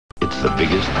the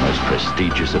biggest, most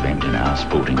prestigious event in our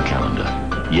sporting calendar.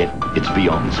 Yet it's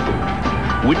beyond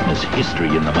sport. Witness history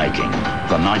in the making.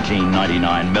 The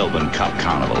 1999 Melbourne Cup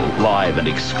Carnival, live and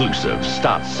exclusive,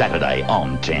 starts Saturday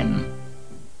on 10.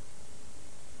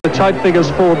 The tote figures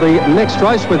for the next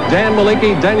race with Dan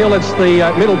Malicki. Daniel, it's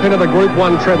the middle pin of the Group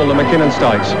 1 treble, the Mackinnon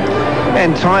Stakes.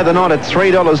 And Tie the Knot at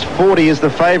 $3.40 is the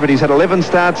favourite. He's had 11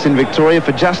 starts in Victoria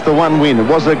for just the one win. It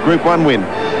was a Group 1 win.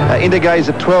 Indigaze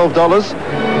at $12.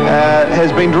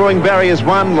 Has been drawing barriers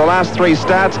one the last three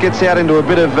starts. Gets out into a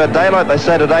bit of daylight, they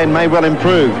say today, and may well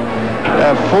improve. 4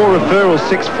 referrals,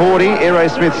 $6.40.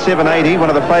 Aerosmith, $7.80. One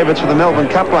of the favourites for the Melbourne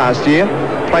Cup last year.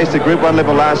 Placed at Group 1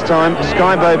 level last time.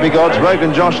 Skybow big odds.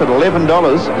 Rogan Josh at $11.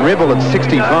 Rebel at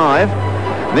 $65.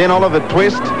 Then Oliver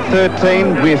Twist,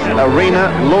 13, with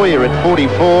Arena. Lawyer at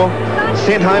 44.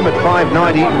 Sent Home at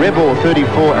 $5.90. Rebel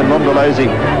 34, and Mondolozzi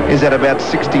is at about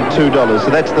 $62. So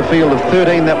that's the field of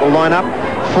 13 that will line up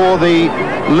for the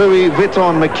Louis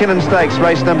Vuitton Mackinnon Stakes,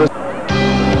 race number.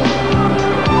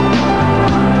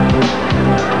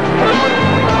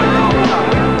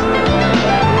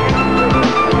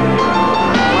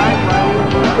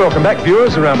 Welcome back,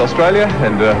 viewers around Australia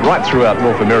and right throughout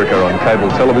North America on cable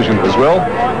television as well.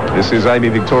 This is Amy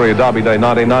Victoria Derby Day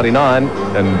 1999,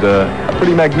 and a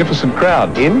pretty magnificent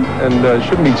crowd in, and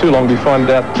shouldn't be too long to find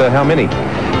out how many.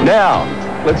 Now,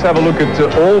 let's have a look at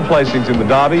all placings in the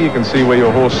Derby. You can see where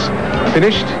your horse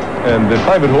finished, and the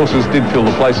favourite horses did fill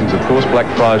the placings, of course.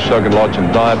 Blackfriars, Shogun Lodge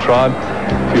and Diatribe.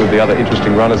 A few of the other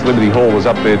interesting runners. Liberty Hall was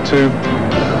up there too.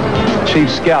 Chief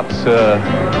Scout,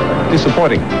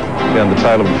 disappointing down the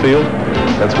tail of the field.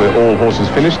 That's where all horses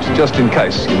finished, just in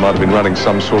case you might have been running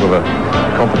some sort of a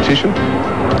competition.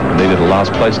 Needed a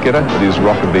last place getter. It is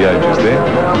Rock of the Ages there.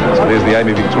 So there's the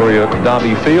Amy Victoria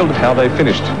Derby field, how they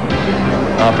finished.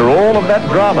 After all of that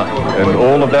drama and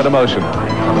all of that emotion.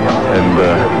 And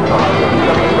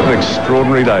an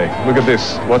extraordinary day. Look at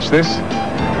this. Watch this.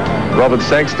 Robert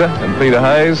Sangster and Peter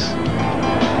Hayes,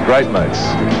 great mates.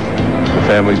 The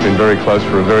family's been very close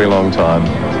for a very long time,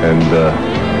 and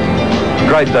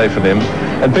great day for them.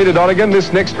 And Peter Donegan,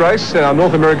 this next race, our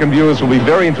North American viewers will be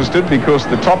very interested, because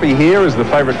the toppy here is the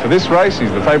favourite for this race.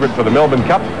 He's the favourite for the Melbourne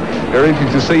Cup. Very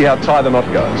interesting to see how Tie the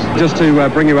Knot goes. Just to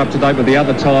bring you up to date with the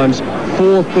other times,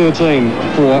 4:13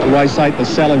 for race 8, the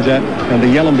Salinger, and the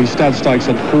Yellowby Stud Stakes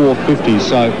at 4:50.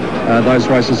 So those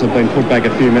races have been put back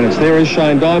a few minutes. There is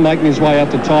Shane Dye making his way up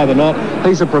to Tie the Knot.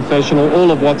 He's a professional. All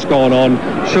of what's gone on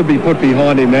should be put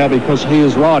behind him now, because he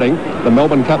is riding the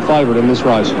Melbourne Cup favourite in this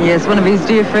race. Yes, one of his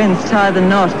dear friends, Tie the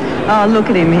Knot. Oh, look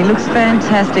at him. He looks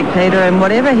fantastic, Peter, and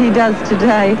whatever he does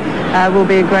today will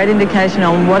be a great indication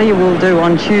on what he will do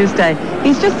on Tuesday.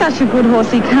 He's just such a good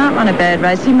horse. He can't run a bad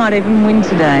race. He might even win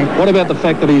today. What about the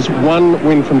fact that he's one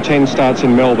win from 10 starts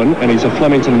in Melbourne, and he's a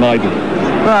Flemington maiden?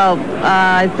 Well,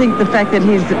 I think the fact that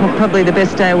he's probably the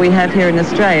best day we have here in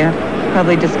Australia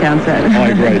probably discounts that. I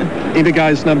agree.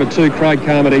 Indigaze number 2, Craig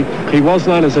Carmody. He was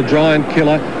known as a giant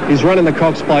killer. His run in the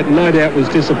Cox Plate no doubt was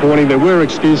disappointing. There were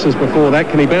excuses before that.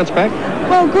 Can he bounce back?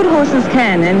 Well, good horses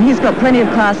can, and he's got plenty of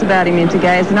class about him,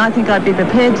 Indigaze, and I think I'd be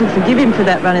prepared to forgive him for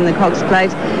that run in the Cox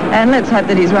Plate. And let's hope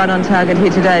that he's right on target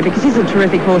here today, because he's a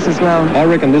terrific horse as well. I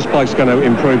reckon this bloke's going to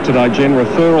improve today, Jen.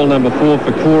 Referral number 4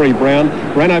 for Corey Brown.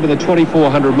 Ran over the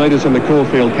 2,400 metres in the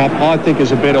Caulfield Cup. I think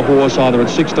is a better horse either at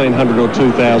 1,600 or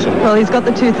 2,000. Well, he's got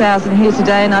the 2,000 here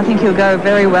today, and I think he'll go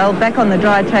very well. Back on the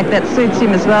dry track, that suits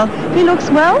him as well. He looks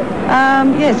well.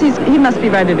 Yes, he must be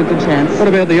rated a good chance. What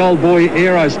about the old boy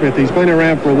Aerosmith? He's been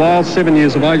around for a while, 7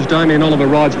 years of age. Damien Oliver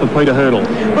rides for Peter Hurdle.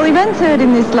 Well, he ran third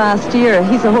in this last year.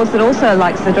 He's a horse that also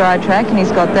likes the dry track, and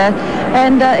he's got that.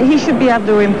 And he should be able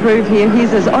to improve here.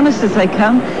 He's as honest as they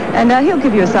come, and he'll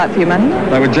give you a sight for your money.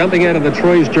 They were jumping out of the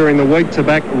trees during the week to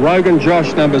back Rogan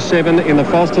Josh, number 7, in the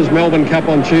Foster's Melbourne Cup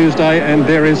on Tuesday, and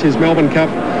there is his Melbourne Cup.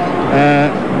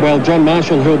 Well, John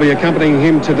Marshall, who'll be accompanying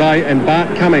him today, and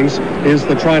Bart Cummings is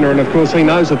the trainer, and of course he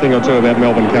knows a thing or two about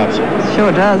Melbourne Cups.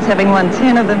 Sure does, having won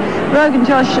 10 of them. Rogan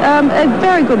Josh, a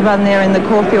very good run there in the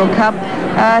Caulfield Cup.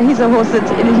 He's a horse that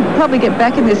he'll probably get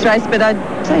back in this race, but I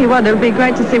tell you what, it'll be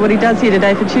great to see what he does here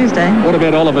today for Tuesday. What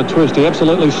about Oliver Twist? He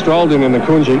absolutely strolled in the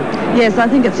Kunji. Yes, I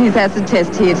think it's his acid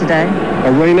test here today.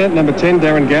 Arena, number 10,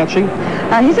 Darren Gauchi.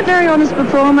 He's a very honest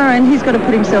performer, and he's got to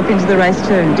put himself into the race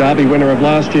too. Derby winner of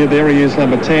last year, there he is,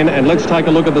 number 10. And let's take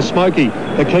a look at the Smoky,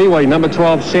 the Kiwi, number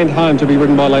 12, Sent Home, to be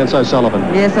ridden by Lance O'Sullivan.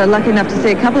 Yes, I'm lucky enough to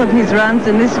see a couple of his runs,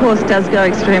 and this horse does go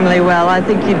extremely well. I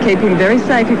think you'd keep him very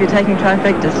safe if you're taking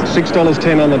trifectas.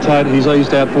 $6.10 on the tote. He's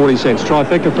eased out 40 cents.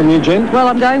 Trifecta from you, Jen? Well,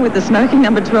 I'm going with the Smoky,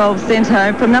 number 12, Sent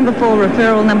Home. From number 4,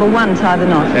 Referral, number 1, Tie the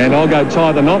Knot. And I'll go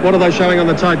Tie the Knot. What are they showing on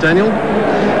the tote, Daniel?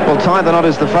 Well, Tie the Knot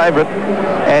is the favourite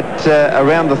at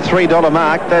around the $3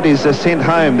 mark. That is Sent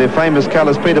Home. Their famous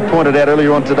colours, Peter pointed out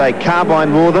earlier on today.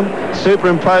 Carbine wore them,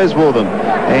 Superimpose wore them,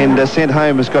 and Sent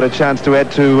Home has got a chance to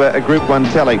add to a Group 1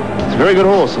 tally. It's a very good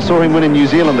horse. I saw him win in New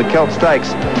Zealand, the Celt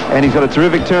Stakes, and he's got a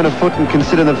terrific turn of foot and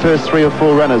consider the first 3 or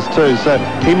 4 runners too, so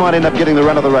he might end up getting the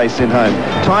run of the race. Sent Home.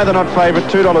 Tie the Knot favourite,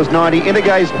 $2.90.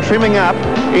 Intergaze trimming up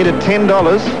into $10,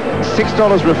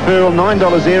 $6 Referral, $9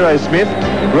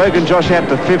 Aerosmith, Rogan Josh out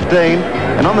to 15,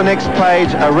 and on the next page,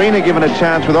 Arena given a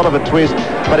chance with Oliver Twist,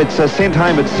 but it's Sent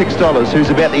Home at $6, who's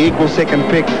about the equal second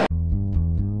pick.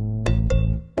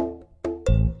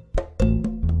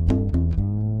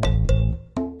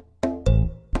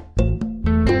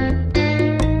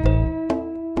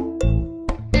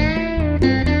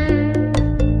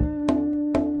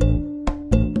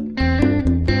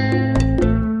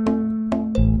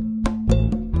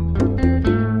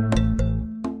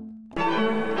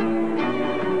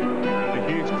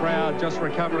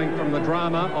 Recovering from the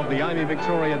drama of the Amy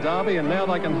Victoria Derby, and now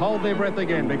they can hold their breath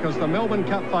again because the Melbourne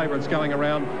Cup favourites going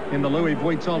around in the Louis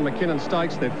Vuitton Mackinnon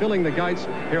Stakes. They're filling the gates.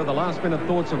 Here are the last-minute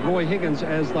thoughts of Roy Higgins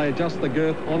as they adjust the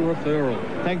girth on Referral.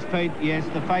 Thanks, Pete. Yes,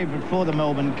 the favourite for the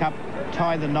Melbourne Cup,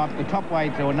 Tie the Knot. The top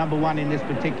weight, or number 1 in this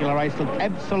particular race, looked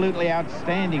absolutely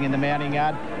outstanding in the mounting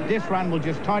yard. This run will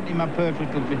just tighten him up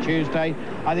perfectly for Tuesday.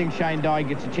 I think Shane Dye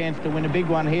gets a chance to win a big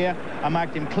one here. I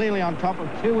marked him clearly on top of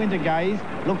 2 Intergaze.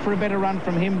 Look for a better run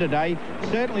from him today.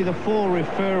 Certainly the 4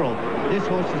 Referral. This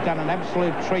horse has done an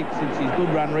absolute treat since his good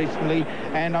run recently,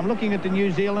 and I'm looking at the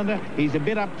New Zealander. He's a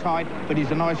bit uptight, but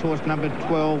he's a nice horse, number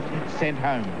 12, Sent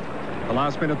Home. The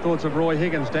last-minute thoughts of Roy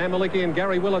Higgins. Dan Malicki and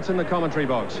Gary Willits in the commentary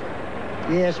box.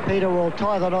 Yes, Peter, well,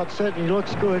 Tie the Knot certainly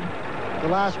looks good. The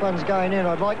last one's going in.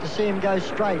 I'd like to see him go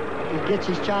straight. He gets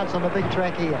his chance on the big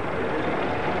track here.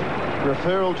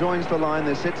 Referral joins the line.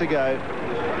 They're set to go.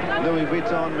 Louis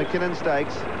Vuitton Mackinnon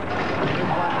Stakes.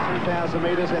 2,000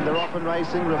 metres and they're off and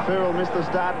racing. Referral missed the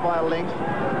start by a length.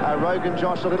 Rogan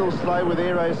Josh a little slow with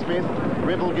Aerosmith.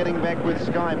 Rebel getting back with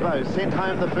Sky Bow. Sent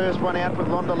Home the first one out with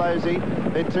Londolozi.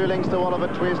 Then 2 lengths to Oliver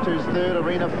Twist, who's 3rd,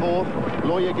 Arena 4th.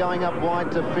 Lawyer going up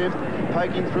wide to 5th.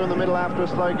 Poking through in the middle after a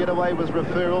slow getaway was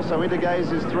Referral, so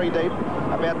Intergaze is 3 deep.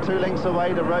 About 2 lengths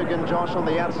away to Rogan Josh on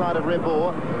the outside of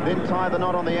Rebor. Then Tie the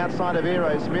Knot on the outside of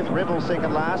Aerosmith. Rebel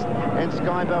second last, and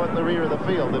Sky Bow at the rear of the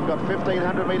field. They've got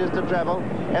 1,500 metres to travel,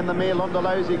 and the mare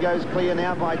Londolozi goes clear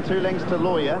now by 2 lengths to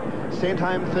Lawyer. Sent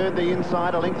Home 3rd the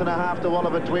inside, 1.5 lengths to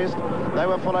Oliver Twist. They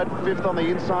were followed 5th on the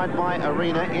inside by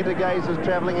Arena. Intergaze is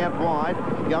travelling out wide,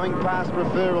 going past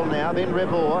Referral now, then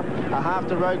Rebor. 1/2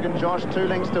 to Rogan Josh, 2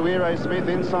 lengths to Aerosmith,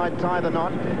 inside Tie the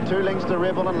Knot. 2 lengths to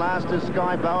Rebel, and last is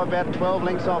Sky Bow, about 12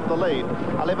 lengths off the lead.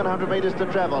 1,100 metres to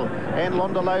travel, and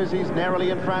Londolozi's narrowly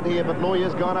in front here, but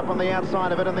Lawyer's gone up on the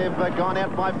outside of it, and they've gone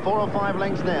out by 4 or 5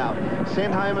 lengths now.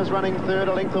 Sent Home is running 3rd,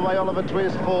 a length away, Oliver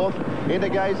Twist 4th.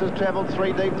 Intergaze has travelled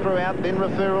 3 deep throughout, then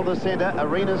Referral the centre.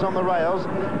 Arena's on the rails,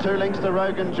 2 lengths to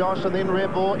Rogan Josh, and then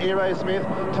Rebor, Aerosmith.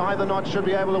 Tie the Knot should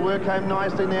be able to work home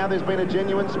nicely now. There's been a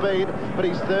genuine speed, but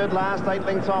he's 3rd last, 8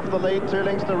 lengths off the lead, 2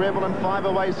 lengths to Rebel, and 5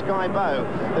 away Sky Bow.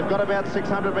 They've got about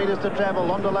 600 metres to travel.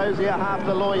 Londolozi 1/2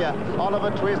 to Lawyer.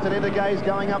 Oliver Twist and Intergaze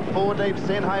going up 4 deep.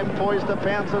 Sent Home poised to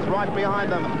pounces right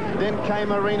behind them. Then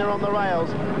came Arena on the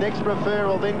rails. Next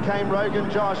Referral. Then came Rogan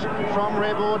Josh from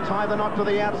Rebel. Tie the Knot to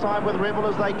the outside with Rebel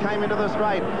as they came into the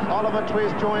straight. Oliver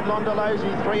Twist joined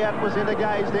Londolozi. 3 out was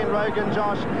Intergaze. Then Rogan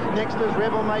Josh. Next is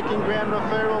Rebel making ground.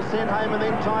 Referral, Sent Home, and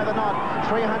then Tie the Knot.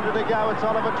 300 to go. It's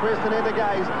Oliver Twist and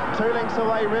Intergaze. 2 lengths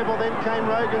away Rebel. Then came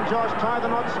Rogan Josh. Tie the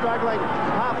Knot struggling.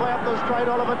 Halfway up the straight,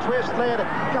 Oliver Twist led.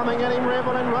 Coming at him,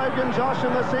 Rebel and Rogan Josh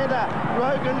in the centre.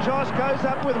 Rogan Josh goes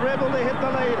up with Rebel to hit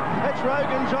the lead. It's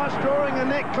Rogan Josh drawing a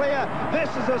neck clear. This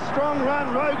is a strong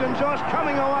run. Rogan Josh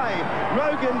coming away.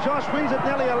 Rogan Josh wins it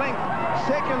nearly a length.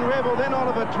 Second Rebel, then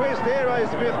Oliver Twist,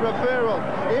 Aerosmith, Referral,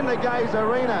 Intergaze,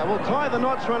 Arena. Well, Tie the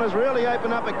Knot's runners really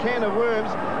open up a can of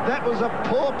worms. That was a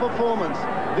poor performance.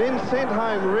 Then Sent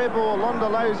Home, Rebel,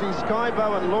 Londolozi, Sky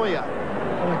Bow and Lawyer.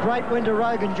 Well, a great win to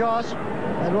Rogan Josh.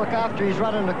 And look, after he's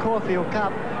run in the Caulfield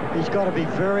Cup, he's got to be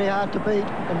very hard to beat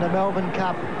in the Melbourne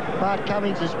Cup. Bart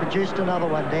Cummings has produced another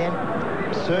one, Dan.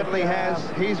 Certainly has.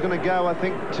 He's going to go, I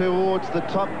think, towards the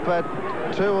top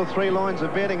 2 or 3 lines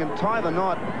of betting, and Tie the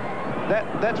Knot.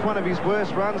 That's one of his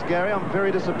worst runs, Gary. I'm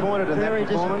very disappointed in that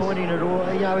performance. Very disappointing at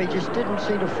all. You know, he just didn't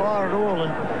seem to fire at all,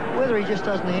 and whether he just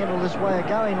doesn't handle this way of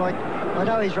going, like, I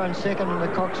know he's run second in the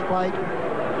Cox Plate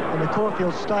and the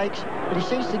Caulfield Stakes, but he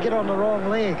seems to get on the wrong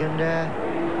leg, and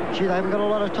Gee, they haven't got a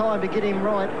lot of time to get him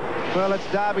right. Well, it's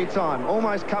Derby time.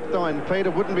 Almost cup time, Peter.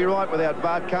 Wouldn't be right without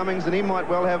Bart Cummings, and he might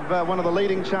well have one of the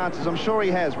leading chances. I'm sure he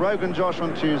has. Rogan Josh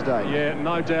on Tuesday. Yeah,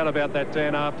 no doubt about that,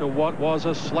 Dan, after what was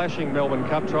a slashing Melbourne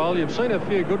Cup trial. You've seen a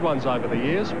few good ones over the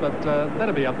years, but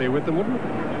that'd be up there with them, wouldn't it?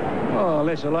 Oh,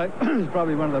 Lesser Lake is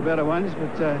probably one of the better ones,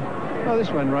 but well, this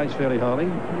one rates fairly highly.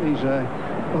 These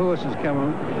horses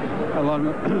come along,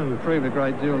 improved a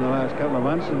great deal in the last couple of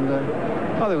months, and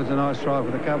I think it was a nice trial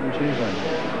for the Cup on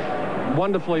Tuesday.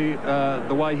 Wonderfully,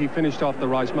 the way he finished off the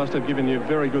race must have given you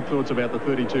very good thoughts about the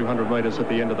 3,200 metres at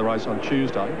the end of the race on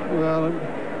Tuesday. Well,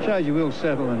 it shows you will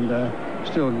settle and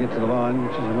still get to the line,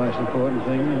 which is the most important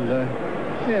thing, and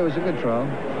yeah, it was a good trial.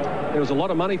 There was a lot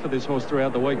of money for this horse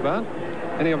throughout the week, Bart.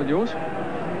 Any of it yours?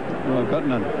 Well, I've got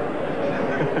none.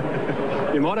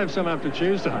 You might have some after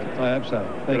Tuesday. I hope so.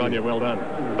 Good on you, well done.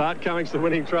 Bart Cummings, the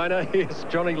winning trainer. Here's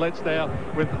Johnny Letts now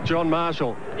with John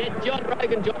Marshall. Yeah, John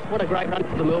Rogan Josh, what a great run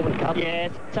for the Melbourne Cup. Yeah,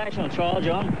 sensational trial,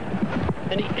 John.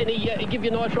 And he give you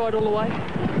a nice ride all the way?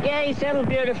 Yeah, he settled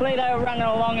beautifully. They were running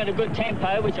along at a good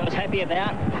tempo, which I was happy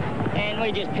about. And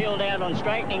we just peeled out on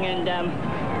straightening, and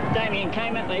Damien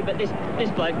came at me, but this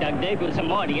bloke dug deep. It was a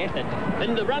mighty effort.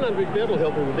 And the run under his belt will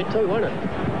help him a bit too, won't it?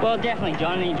 Well, definitely,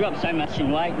 John. He dropped so much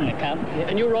in weight in the Cup. Yeah,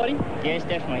 and you're riding? Yes,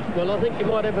 definitely. Well, I think you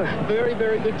might have a very,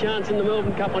 very good chance in the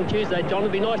Melbourne Cup on Tuesday, John.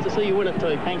 It'd be nice to see you win it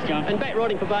too. Thanks, John. And back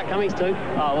riding for Bart Cummings too.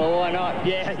 Oh, well, why not?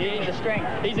 Yeah, He's the strength.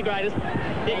 He's the greatest.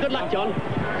 Yeah, good luck, John.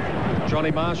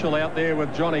 Johnny Marshall out there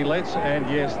with Johnny Letts, and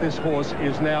yes, this horse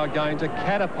is now going to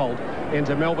catapult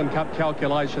into Melbourne Cup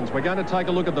calculations. We're going to take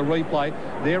a look at the replay.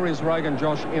 There is Rogan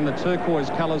Josh in the turquoise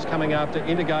colours coming after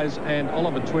Indigo's and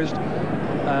Oliver Twist.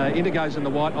 Indigo's in the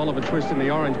white, Oliver Twist in the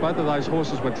orange. Both of those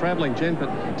horses were travelling, Jen, but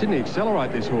didn't he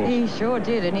accelerate this horse? He sure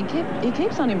did, and he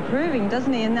keeps on improving,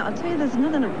 doesn't he? And I'll tell you, there's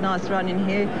another nice run in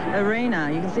here,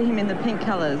 Arena. You can see him in the pink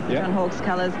colours, the John Hawkes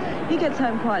colours. He gets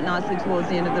home quite nicely towards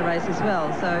the end of the race as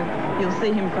well, so you'll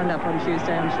see him front up on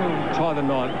Tuesday, I'm sure. Tie the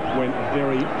Night went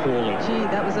very poorly. Gee,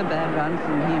 that was a bad run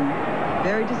from him.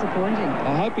 Very disappointing.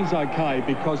 I hope he's okay,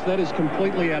 because that is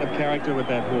completely out of character with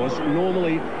that horse.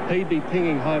 Normally, he'd be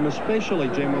pinging home, especially,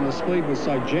 Jim, when the speed was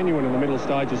so genuine in the middle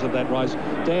stages of that race.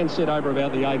 Dan said over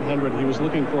about the 800 he was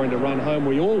looking for him to run home.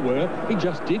 We all were. He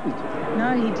just didn't.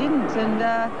 No, he didn't. And,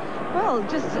 well,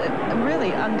 just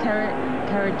really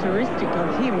uncharacteristic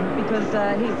of him, because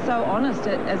he's so honest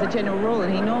as a general rule,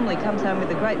 and he normally comes home with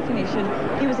a great finish,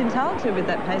 and he was entitled to with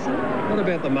that pacer. What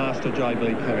about the Master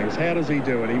J.B. Cummings? How does he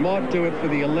do it? He might do it for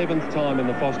the 11th time in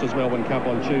the Foster's Melbourne Cup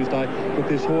on Tuesday with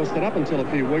this horse that up until a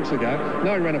few weeks ago,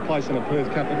 no, he ran a place in a Perth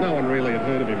Cup, but no one really had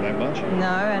heard of him that much. No,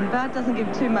 and Bart doesn't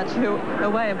give too much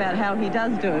away about how he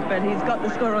does do it, but he's got the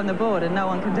score on the board, and no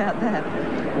one can doubt that.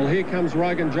 Well, here comes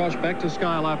Rogan Josh back to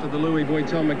scale after the Louis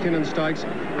Vuitton Mackinnon Stakes.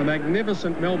 A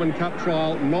magnificent Melbourne Cup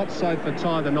trial, not safe for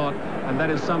Tie the Knot, and that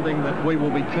is something that we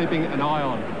will be keeping an eye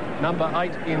on. Number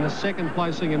 8 in the second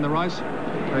placing in the race,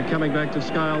 coming back to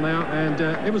scale now, and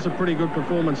it was a pretty good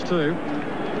performance too.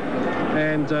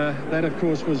 And that, of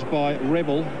course, was by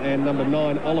Rebel, and number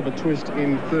 9, Oliver Twist,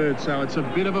 in third. So it's a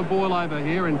bit of a boil over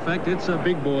here. In fact, it's a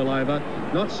big boil over.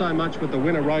 Not so much with the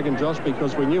winner, Rogan Josh,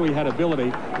 because we knew he had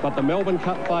ability, but the Melbourne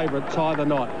Cup favourite, Tie the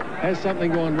Knot. Has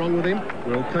something gone wrong with him?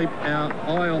 We'll keep our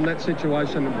eye on that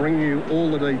situation and bring you all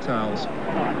the details.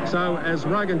 So as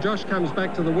Rogan Josh comes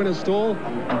back to the winner's stall,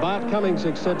 Bart Cummings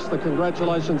accepts the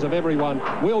congratulations of everyone.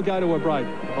 We'll go to a break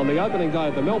on the opening day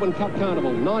of the Melbourne Cup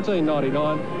Carnival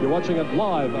 1999. You're watching it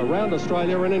live around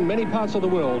Australia and in many parts of the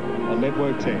world on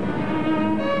Network 10.